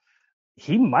 So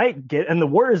he might get, and the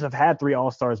Warriors have had 3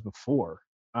 All-Stars before.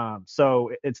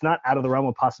 So it's not out of the realm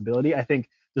of possibility. I think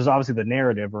there's obviously the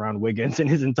narrative around Wiggins in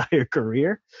his entire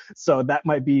career. So that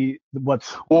might be what's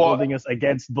holding us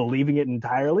against believing it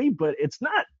entirely, but it's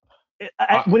not.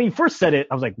 When he first said it,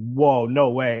 I was like, whoa, no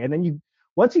way. And then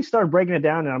once you start breaking it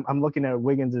down, and I'm looking at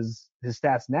Wiggins' his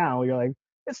stats now, you're like,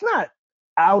 it's not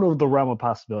out of the realm of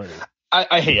possibility.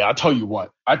 I'll tell you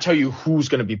what. I'll tell you who's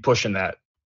going to be pushing that.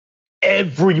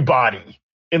 Everybody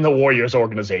in the Warriors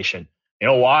organization. You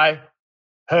know why?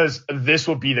 Because this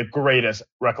would be the greatest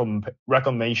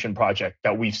reclamation project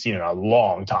that we've seen in a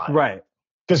long time. Right.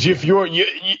 Because if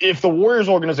the Warriors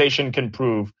organization can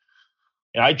prove,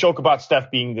 and I joke about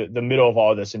Steph being the middle of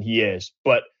all this, and he is,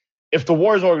 but if the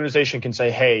Warriors organization can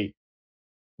say, hey,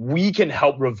 we can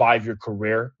help revive your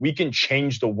career, we can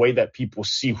change the way that people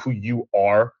see who you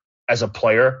are as a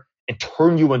player and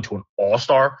turn you into an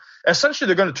all-star, essentially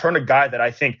they're going to turn a guy that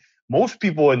I think most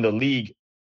people in the league,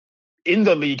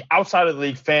 outside of the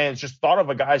league, fans just thought of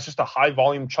a guy as just a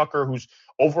high-volume chucker who's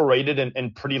overrated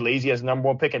and pretty lazy as number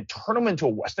 1 pick, and turn him into a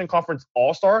Western Conference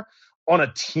all-star on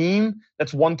a team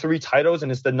that's won 3 titles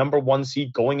and is the number 1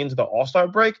 seed going into the all-star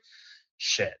break.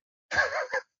 Shit.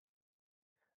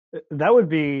 That would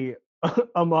be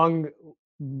among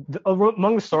the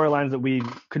storylines that we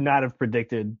could not have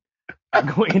predicted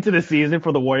going into the season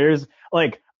for the Warriors.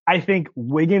 Like, I think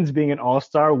Wiggins being an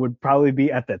all-star would probably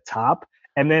be at the top.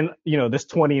 And then, this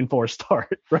 20-4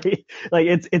 start, right? Like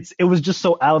it was just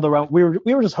so out of the realm. We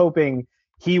were just hoping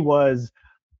he was,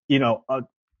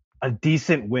 a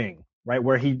decent wing, right?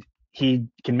 Where he can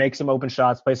make some open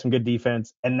shots, play some good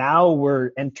defense. And now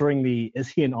we're entering is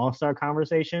he an all-star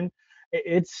conversation?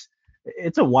 It's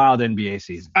a wild NBA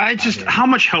season. How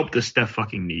much help does Steph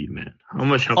fucking need, man? How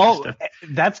much help does Steph?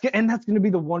 That's going to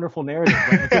be the wonderful narrative.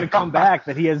 Right? It's going to come back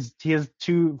that he has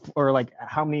 2, or like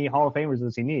how many Hall of Famers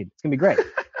does he need? It's going to be great.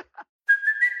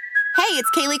 Hey,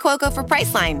 it's Kaylee Cuoco for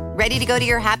Priceline. Ready to go to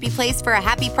your happy place for a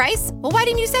happy price? Well, why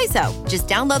didn't you say so? Just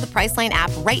download the Priceline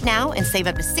app right now and save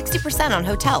up to 60% on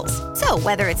hotels. So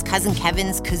whether it's Cousin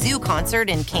Kevin's Kazoo Concert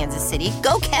in Kansas City,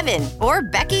 go Kevin, or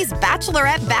Becky's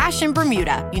Bachelorette Bash in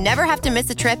Bermuda, you never have to miss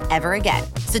a trip ever again.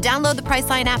 So download the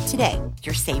Priceline app today.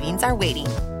 Your savings are waiting.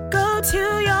 Go to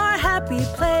your happy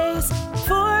place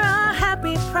for a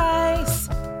happy price.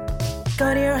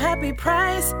 Go to your happy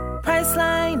price,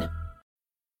 Priceline.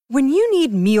 When you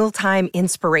need mealtime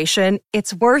inspiration,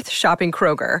 it's worth shopping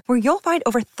Kroger, where you'll find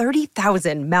over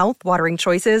 30,000 mouth-watering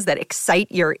choices that excite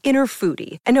your inner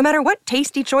foodie. And no matter what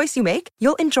tasty choice you make,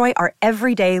 you'll enjoy our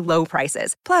everyday low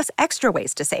prices, plus extra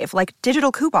ways to save, like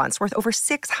digital coupons worth over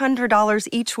 $600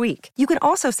 each week. You can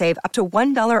also save up to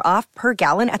 $1 off per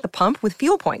gallon at the pump with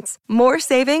fuel points. More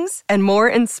savings and more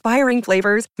inspiring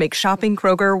flavors make shopping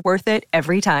Kroger worth it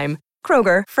every time.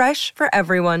 Kroger, fresh for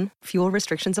everyone. Fuel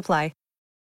restrictions apply.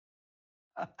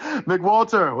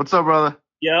 McWalter, what's up, brother?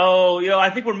 Yo, I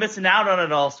think we're missing out on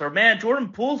an all-star. Man, Jordan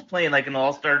Poole's playing like an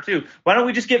all-star, too. Why don't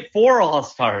we just get 4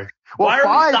 all-stars? Well, Why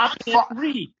are we stopping at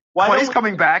 3? Clay's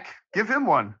coming back. Give him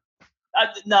one.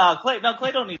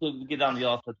 Clay don't need to get on the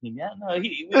all-star team yet. No,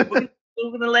 we're going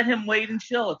to let him wait and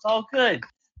chill. It's all good.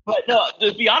 But no,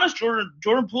 to be honest,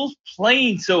 Jordan Poole's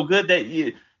playing so good that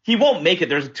he won't make it.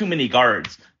 There's too many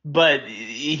guards. But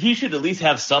he should at least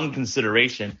have some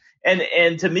consideration.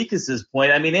 And to Mika's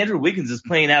point, I mean, Andrew Wiggins is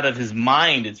playing out of his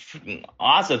mind. It's freaking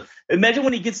awesome. Imagine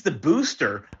when he gets the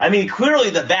booster. I mean,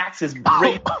 clearly the Vax is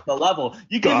raised the level.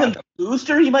 You give him the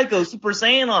booster, he might go Super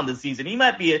Saiyan on the season. He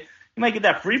might get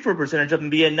that free throw percentage up and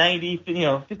be a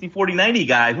 50, 40, 90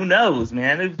 guy. Who knows,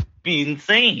 man? It'd be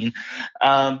insane.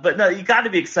 But no, you got to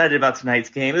be excited about tonight's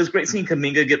game. It was great seeing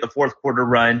Kuminga get the fourth quarter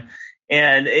run.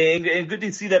 And good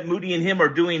to see that Moody and him are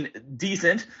doing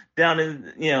decent down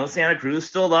in Santa Cruz.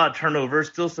 Still a lot of turnovers,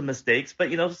 still some mistakes,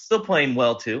 but still playing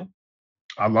well too.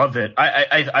 I love it.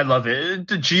 I love it.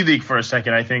 The G League for a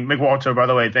second, I think. McWalter, by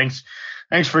the way, thanks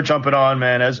for jumping on,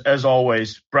 man. As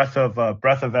always, breath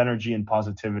of energy and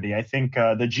positivity. I think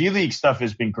the G League stuff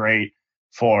has been great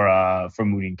for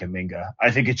Moody and Kuminga.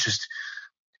 I think it's just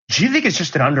G League is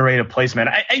just an underrated place, man.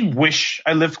 I wish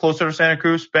I lived closer to Santa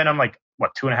Cruz. Ben, I'm like,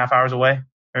 2.5 hours away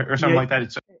or something like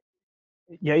that.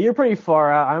 Yeah, you're pretty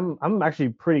far out. I'm actually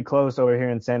pretty close over here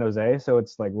in San Jose, so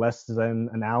it's like less than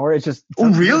an hour. It's just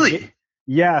really?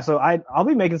 Yeah, so I'll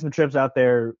be making some trips out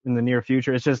there in the near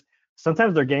future. It's just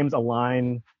sometimes their games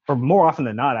align, or more often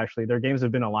than not, actually, their games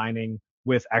have been aligning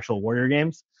with actual Warrior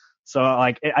games. So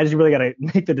like, I just really got to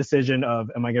make the decision of,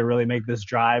 am I gonna really make this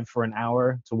drive for an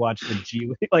hour to watch the G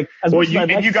League? Like,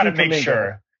 you got to make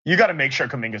sure. You got to make sure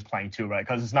Kuminga's playing too, right?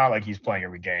 Because it's not like he's playing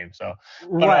every game. So,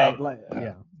 right,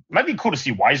 might be cool to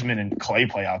see Wiseman and Clay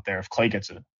play out there if Clay gets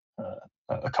a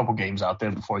couple games out there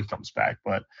before he comes back.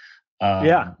 But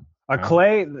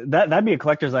Clay, that'd be a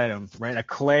collector's item, right? A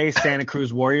Clay Santa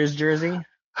Cruz Warriors jersey,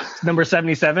 number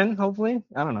 77, hopefully.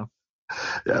 I don't know.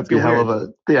 Yeah, it'd be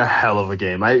a hell of a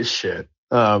game. We'll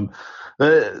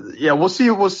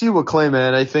see with Clay,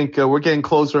 man. I think we're getting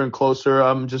closer and closer.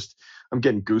 I'm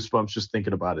getting goosebumps just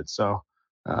thinking about it. So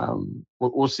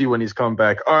we'll see when he's coming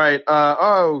back. All right.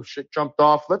 Jumped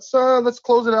off. Let's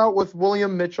close it out with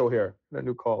William Mitchell here, a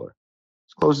new caller.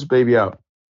 Let's close this baby out.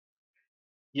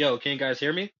 Yo, can you guys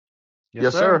hear me?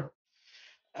 Yes, sir.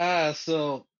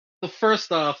 So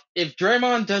first off, if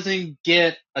Draymond doesn't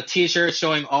get a T-shirt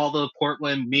showing all the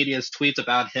Portland media's tweets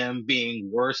about him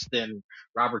being worse than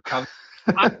Robert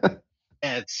Covington,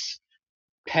 it's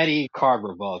petty card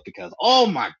revolt because, oh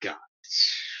my God.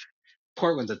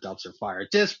 Portland's a dumpster fire.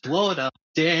 Just blow it up.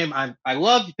 Damn, I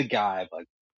love the guy, but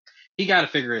he got to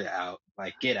figure it out.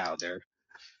 Like, get out there.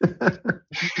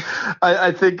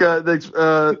 I think. Do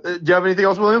you have anything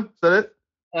else, William? Is that it?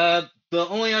 The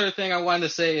only other thing I wanted to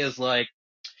say is, like,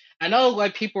 I know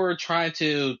like people are trying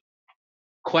to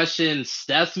question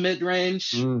Steph's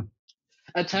mid-range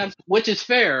attempts, which is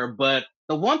fair, but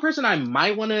the one person I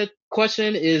might want to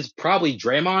question is probably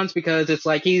Draymond's, because it's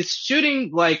like he's shooting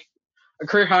like a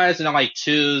career highs in like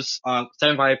twos on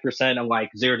 75% on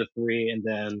like 0 to 3, and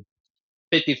then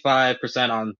 55%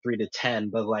 on 3 to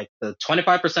 10. But like the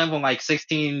 25% from like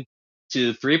 16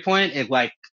 to 3-point is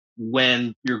like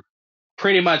when you're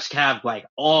pretty much have like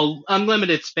all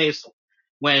unlimited space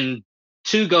when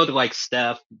two go to like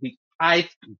Steph.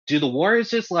 Do the Warriors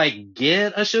just like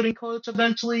get a shooting coach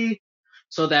eventually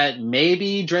so that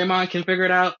maybe Draymond can figure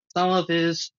it out some of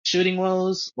his shooting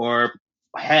woes, or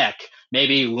heck,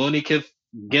 maybe Looney could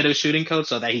get a shooting coach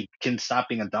so that he can stop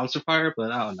being a dumpster fire, but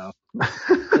I don't know.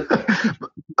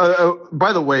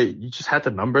 By the way, you just had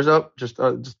the numbers up. Just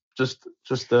had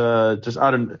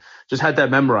that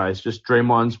memorized. Just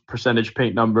Draymond's percentage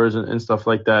paint numbers and stuff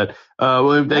like that.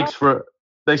 William, thanks for.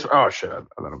 Oh shit,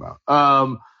 I let him out.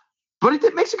 But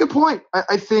it makes a good point.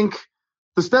 I think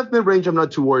the Steph mid range, I'm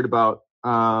not too worried about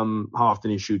how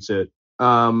often he shoots it.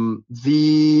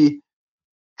 The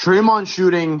Draymond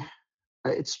shooting,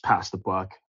 it's past the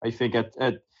buck. I think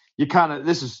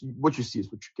this is what you see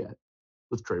is what you get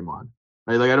with Draymond.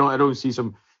 Right? Like I don't see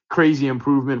some crazy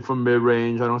improvement from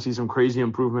mid-range. I don't see some crazy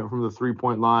improvement from the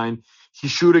three-point line. He's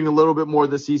shooting a little bit more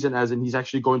this season, as in he's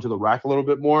actually going to the rack a little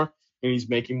bit more, and he's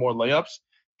making more layups.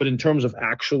 But in terms of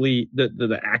actually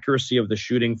the accuracy of the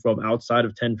shooting from outside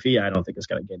of 10 feet, I don't think it's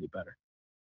going to get any better.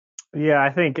 Yeah, I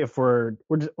think if we're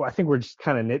just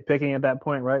kind of nitpicking at that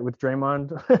point, right? With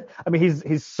Draymond, I mean,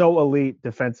 he's so elite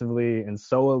defensively and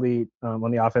so elite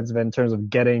on the offensive end in terms of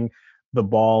getting the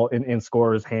ball in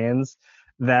scorers' hands.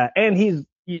 And he's,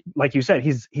 like you said,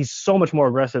 he's so much more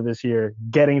aggressive this year,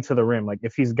 getting to the rim. Like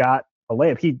if he's got a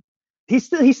layup, he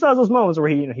still has those moments where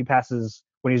he passes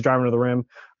when he's driving to the rim.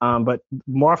 But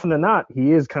more often than not,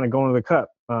 he is kind of going to the cup.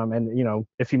 And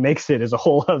if he makes it, is a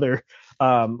whole other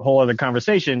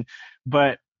conversation.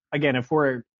 But again, if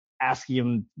we're asking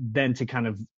him then to kind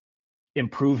of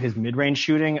improve his mid-range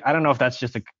shooting, I don't know if that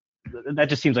just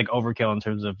seems like overkill in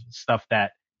terms of stuff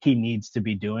that he needs to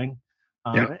be doing.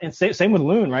 And same with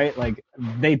Loon, right? Like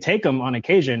they take him on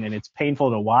occasion and it's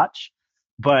painful to watch,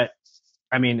 but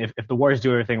I mean, if the Warriors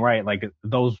do everything right, like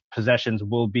those possessions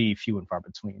will be few and far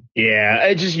between. Yeah,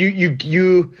 it just you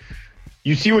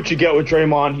see what you get with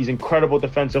Draymond. He's incredible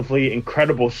defensively,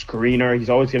 incredible screener. He's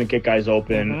always going to get guys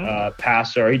open,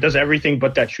 passer. He does everything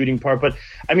but that shooting part. But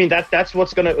I mean, that's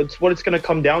what it's gonna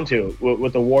come down to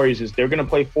with the Warriors is they're going to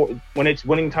play when it's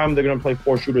winning time. They're going to play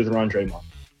 4 shooters around Draymond,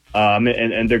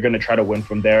 and they're going to try to win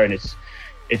from there. And it's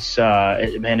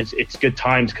good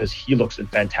times because he looks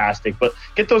fantastic. But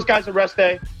get those guys a rest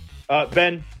day.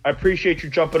 Ben, I appreciate you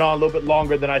jumping on a little bit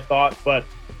longer than I thought, but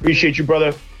appreciate you,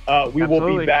 brother. We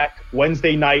will be back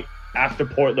Wednesday night after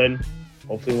Portland.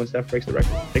 Hopefully when Steph breaks the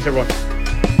record. Thanks, everyone.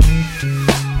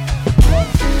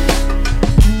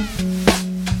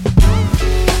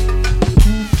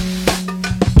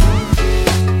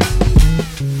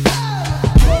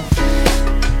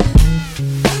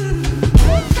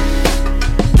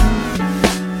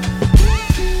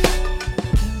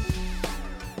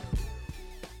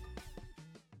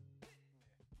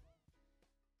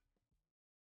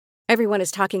 Everyone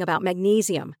is talking about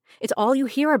magnesium. It's all you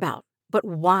hear about. But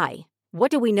why?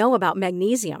 What do we know about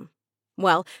magnesium?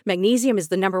 Well, magnesium is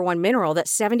the #1 mineral that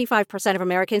 75% of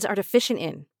Americans are deficient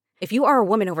in. If you are a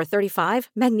woman over 35,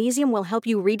 magnesium will help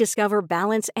you rediscover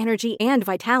balance, energy, and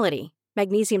vitality.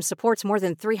 Magnesium supports more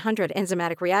than 300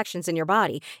 enzymatic reactions in your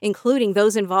body, including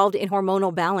those involved in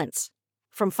hormonal balance.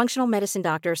 From functional medicine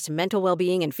doctors to mental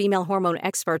well-being and female hormone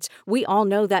experts, we all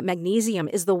know that magnesium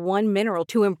is the one mineral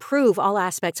to improve all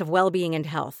aspects of well-being and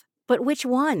health. But which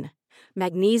one?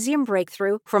 Magnesium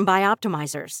Breakthrough from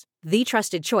Bioptimizers, the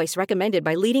trusted choice recommended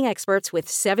by leading experts with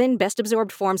 7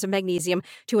 best-absorbed forms of magnesium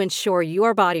to ensure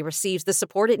your body receives the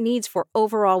support it needs for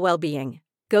overall well-being.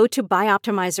 Go to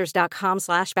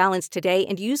bioptimizers.com/balance today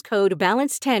and use code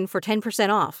BALANCE10 for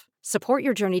 10% off. Support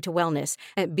your journey to wellness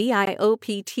at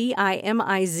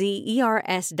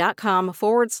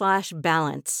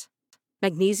bioptimizers.com/balance.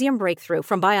 Magnesium Breakthrough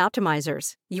from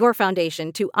Bioptimizers, your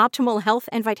foundation to optimal health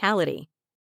and vitality.